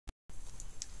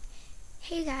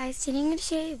Hey guys, today I'm going to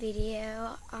show you a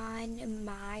video on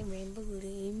my rainbow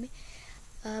loom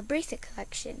bracelet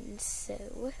collection.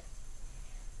 So,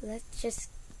 let's just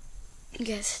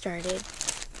get started.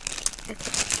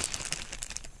 Okay,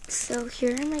 so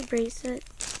here are my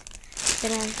bracelets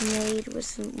that I've made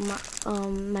with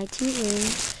my two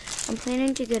looms. I'm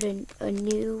planning to get a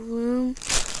new loom.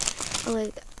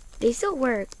 Like, they still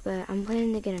work, but I'm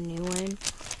planning to get a new one.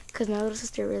 Because my little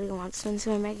sister really wants one,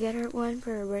 so I might get her one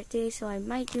for her birthday, so I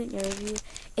might do an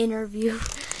interview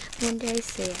one day,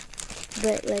 so yeah.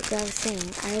 But like I was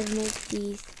saying, I have made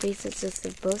these bracelets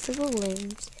with both of the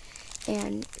looms,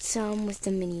 and some with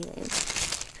the mini looms.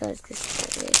 So let's get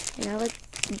started. And I like,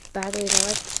 by the way, I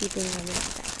like keeping them in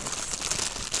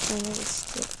fast. So I'm going to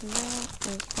just take them out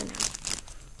and put them out.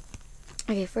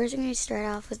 Okay, first I'm going to start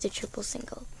off with the triple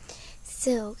single.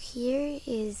 So here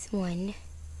is one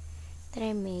that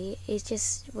I made. It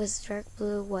just was dark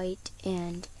blue, white,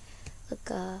 and like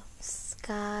a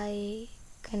sky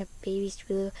kind of babish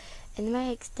blue. And then my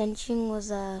extension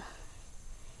was I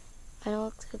know it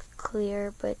looks like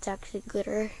clear, but it's actually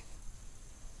glitter.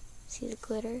 See the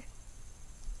glitter?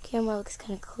 Camera looks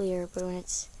kind of clear, but when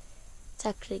it's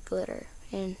actually glitter.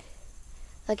 And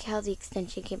like how the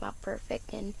extension came out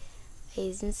perfect. And I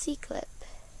used a C-clip.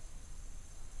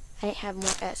 I didn't have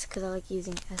more S because I like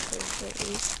using S's at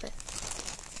least, but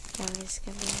now I'm just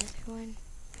gonna do another one.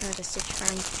 Oh, the stitch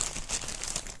farm.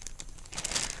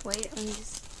 Wait, let me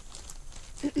just.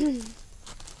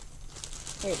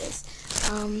 There it is.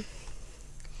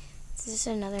 This is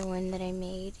another one that I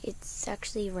made. It's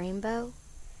actually rainbow.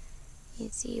 You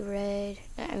can see red,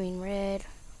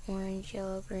 orange,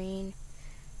 yellow, green,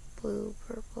 blue,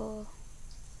 purple.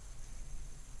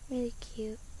 Really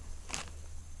cute.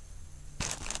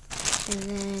 And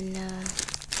then,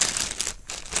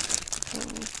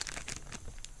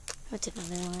 what's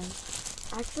another one?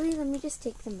 Actually, let me just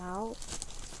take them out,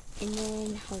 and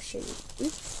then I'll show you.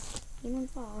 Oops, you didn't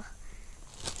fall.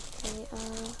 Okay,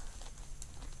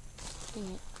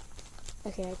 dang it.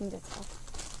 Okay, I think that's all.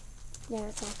 Yeah,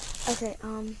 that's all. Okay,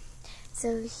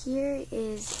 so here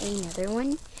is another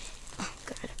one. Oh,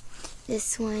 God.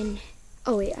 This one,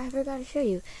 oh wait, I forgot to show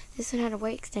you. This one had a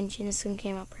white extension. This one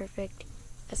came out perfect.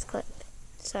 Clip.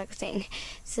 So I was saying.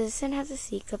 So this one has a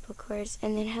C-clip, of course,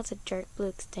 and then it has a dark blue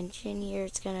extension here.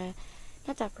 It's gonna,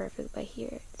 not that perfect, but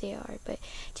here they are. But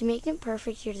to make them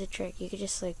perfect, here's the trick. You could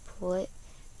just like pull it,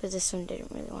 but this one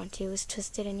didn't really want to. It was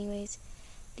twisted anyways.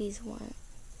 These weren't.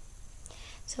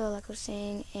 So like I was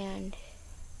saying, and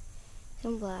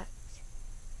some black.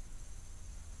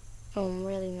 Oh, I'm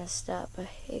really messed up.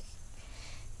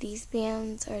 These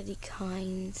bands are the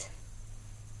kinds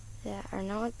that are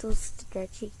not like those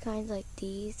stretchy kinds like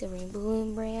these, the Rainbow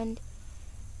Loom brand.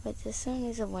 But this one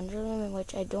is a Wonder Loom,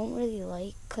 which I don't really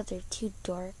like because they're too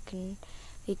dark and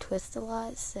they twist a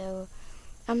lot. So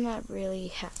I'm not really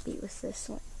happy with this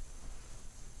one.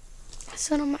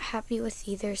 This one I'm not happy with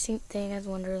either. Same thing as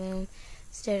Wonder Loom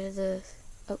instead of the,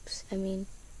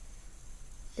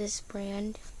 this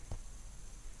brand.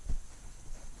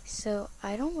 So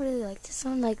I don't really like this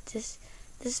one. Like this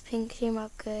pink came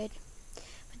out good.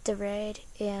 The red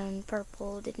and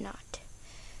purple did not.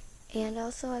 And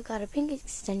also I got a pink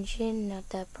extension, not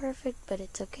that perfect, but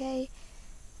it's okay.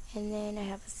 And then I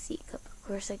have a C-clip. Of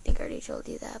course, I think I already told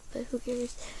you that, but who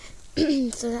cares?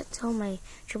 So that's all my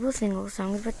triple singles. So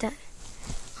I'm gonna put that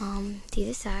to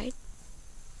the side.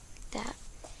 Like that.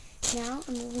 Now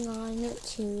I'm moving on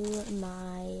to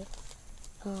my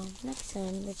next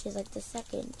one, which is like the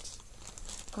second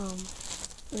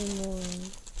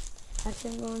loom.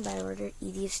 Actually, I'm going by order,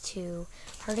 easiest to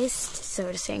hardest,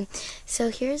 so to say.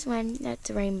 So here's one that's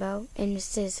a rainbow, and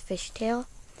this is fishtail.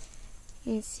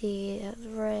 You can see it has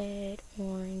red,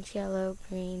 orange, yellow,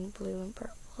 green, blue, and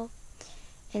purple.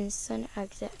 And this one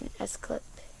acts as an S-clip.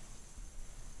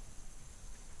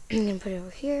 I'm going to put it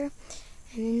over here.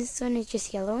 And then this one is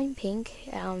just yellow and pink.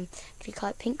 We call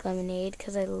it pink lemonade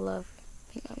because I love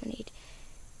pink lemonade.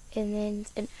 And then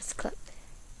an S-clip.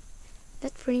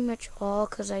 That's pretty much all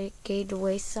because I gave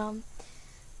away some.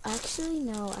 Actually,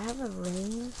 no, I have a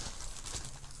ring.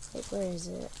 Wait, where is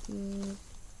it?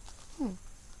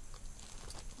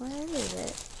 Where is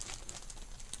it?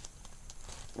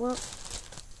 Well,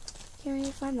 can't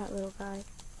really find that little guy.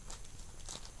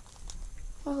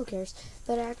 Well, who cares?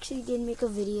 But I actually did make a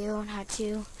video on how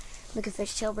to make a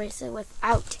fishtail bracelet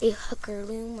without a hooker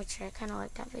loom, which I kind of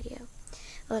like that video.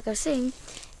 Like I was saying,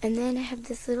 and then I have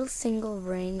this little single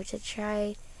ring, which I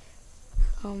tried,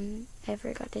 I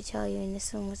forgot to tell you, and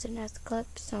this one was an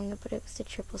S-clip, so I'm going to put it with the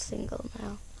triple single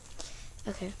now.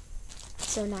 Okay,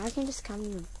 so now I can just come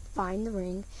and find the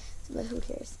ring, but who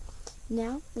cares?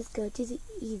 Now let's go to the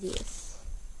easiest.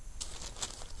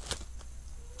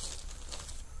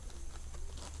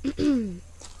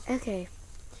 Okay,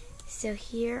 so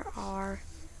here are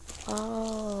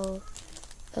all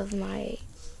of my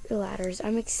ladders.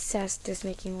 I'm obsessed with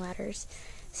making ladders.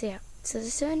 So yeah, so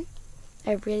this one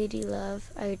I really do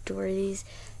love. I adore these.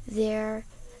 They're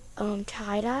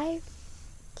tie-dye,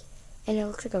 and it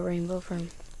looks like a rainbow from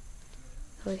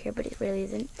over here, but it really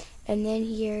isn't. And then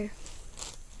here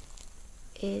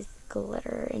is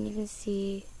glitter, and you can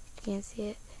see, you can't see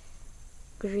it,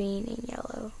 green and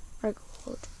yellow, or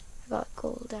gold. I got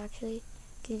gold actually. You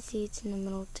can see it's in the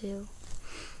middle too.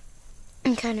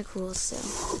 And kind of cool, so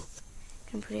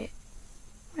I'm gonna put it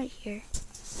right here.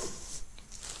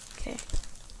 Okay.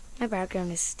 My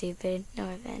background is stupid,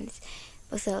 no offense.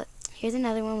 So here's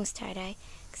another one with tie-dye,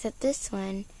 except this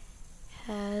one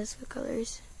has, what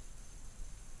colors?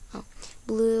 Oh,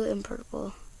 blue and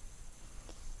purple.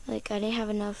 Like, I didn't have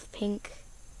enough pink,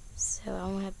 so I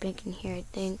only had pink in here, I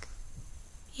think.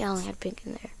 Yeah, I only had pink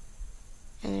in there.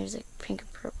 And there's like pink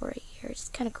and purple right here. It's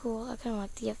kind of cool. I kind of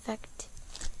like the effect.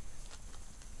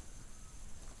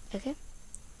 Okay,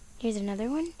 here's another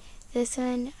one. This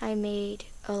one I made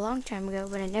a long time ago,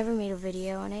 but I never made a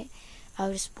video on it. I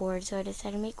was just bored, so I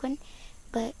decided to make one.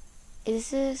 But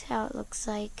this is how it looks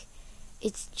like.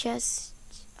 It's just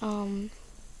with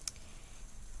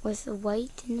the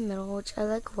white in the middle, which I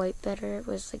like white better. It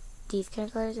was like these kind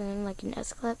of colors, and then like an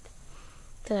S-clip,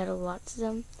 because I had lots of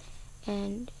them.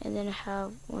 And then I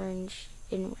have orange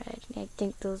and red, and I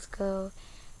think those go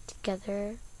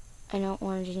together. I know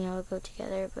orange and yellow go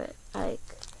together, but I like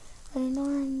an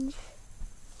orange.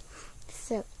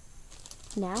 So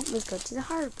now let's go to the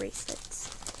heart bracelets.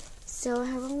 So I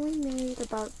have only made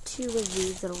about 2 of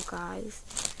these little guys,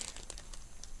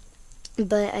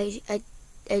 but I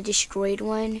destroyed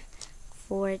one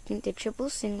for, I think, the triple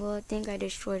single. I think I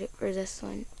destroyed it for this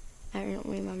one. I don't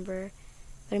remember,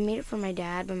 but I made it for my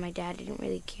dad, but my dad didn't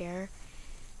really care.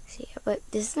 So yeah, but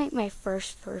this is like my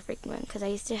first perfect one, because I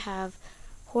used to have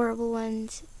horrible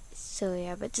ones. So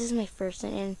yeah, but this is my first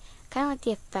one, and kind of like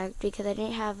the effect, because I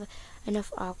didn't have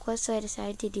enough aqua, so I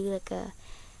decided to do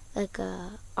like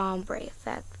a ombre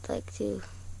effect, like to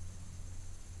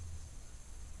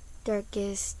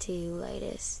darkest to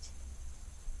lightest.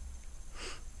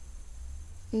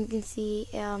 And you can see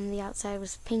the outside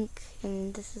was pink,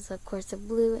 and this is of course a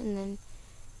blue, and then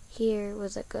here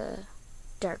was like a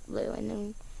dark blue, and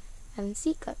then having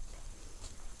C cup.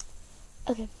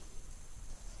 Okay.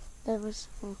 That was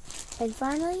cool. And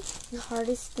finally, the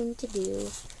hardest thing to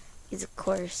do is, of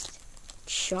course,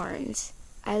 charms.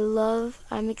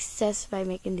 I'm obsessed by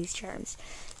making these charms.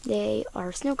 They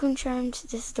are snow cone charms.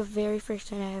 This is the very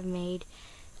first one I have made.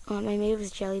 I made it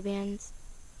with jelly bands.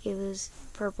 It was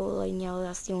purple and yellow.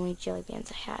 That's the only jelly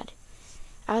bands I had.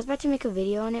 I was about to make a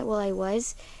video on it,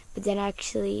 but then I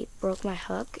actually broke my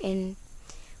hook, and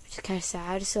which is kind of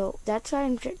sad. So that's why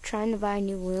I'm trying to buy a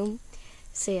new loom.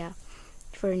 So yeah,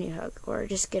 for a new hook, or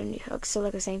just get a new hook. So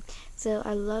like I was saying, so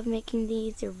I love making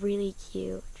these. They're really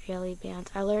cute jelly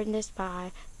bands. I learned this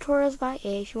by tutorials by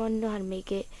A. If you want to know how to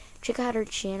make it, check out her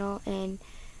channel and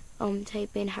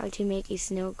type in how to make a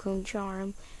snow cone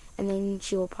charm, and then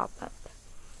she will pop up.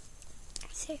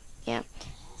 So yeah,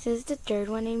 so this is the third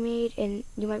one I made, and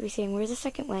you might be saying, where's the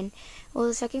second one? Well,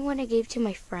 the second one I gave to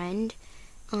my friend.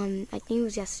 I think it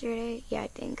was yesterday. Yeah, I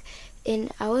think.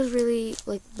 And I was really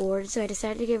like bored, so I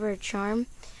decided to give her a charm.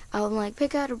 I'm like,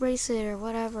 pick out a bracelet or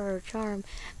whatever, or charm,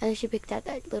 and then she picked out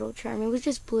that little charm. It was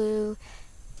just blue,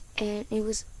 and it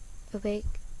was opaque.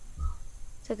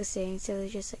 It's like a saying, so it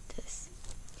was just like this.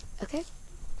 Okay,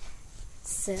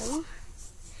 so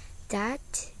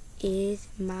that is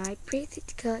my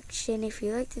bracelet collection. If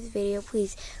you like this video,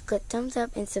 please click thumbs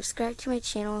up and subscribe to my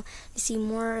channel to see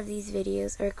more of these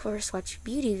videos, or of course watch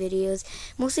beauty videos,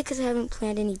 mostly because I haven't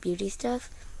planned any beauty stuff.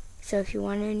 So if you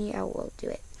want any, I will do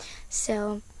it.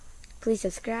 So please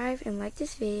subscribe and like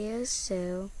this video.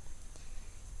 So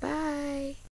bye.